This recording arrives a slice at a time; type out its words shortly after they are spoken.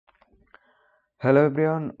Hello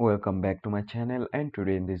everyone, welcome back to my channel, and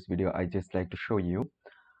today in this video I just like to show you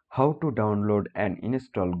how to download and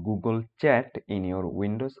install Google Chat in your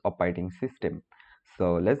Windows operating system.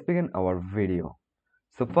 So let's begin our video.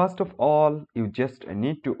 So first of all, you just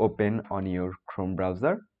need to open on your Chrome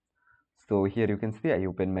browser. So here you can see I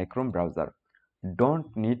open my Chrome browser. Don't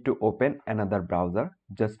need to open another browser,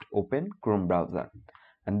 just open Chrome browser.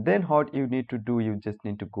 And then what you need to do, you just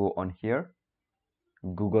need to go on here,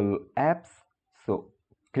 Google Apps. So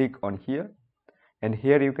click on here, and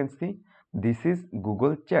here you can see this is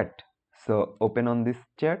Google Chat. So open on this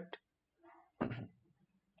chat,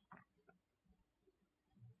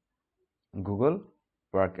 Google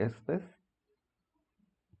Workspace.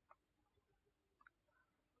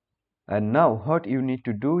 And now what you need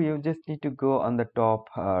to do, you just need to go on the top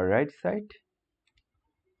right side.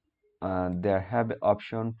 There have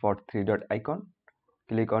option for three dot icon.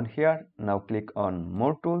 Click on here. Now click on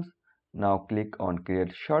more tools. Now click on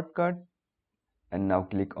create shortcut, and now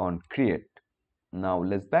click on create. Now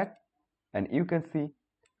let's back, and you can see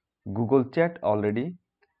Google Chat already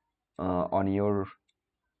on your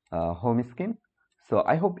home screen. So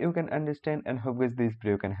I hope you can understand, and hope this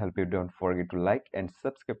video can help you. Don't forget to like and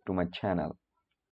subscribe to my channel.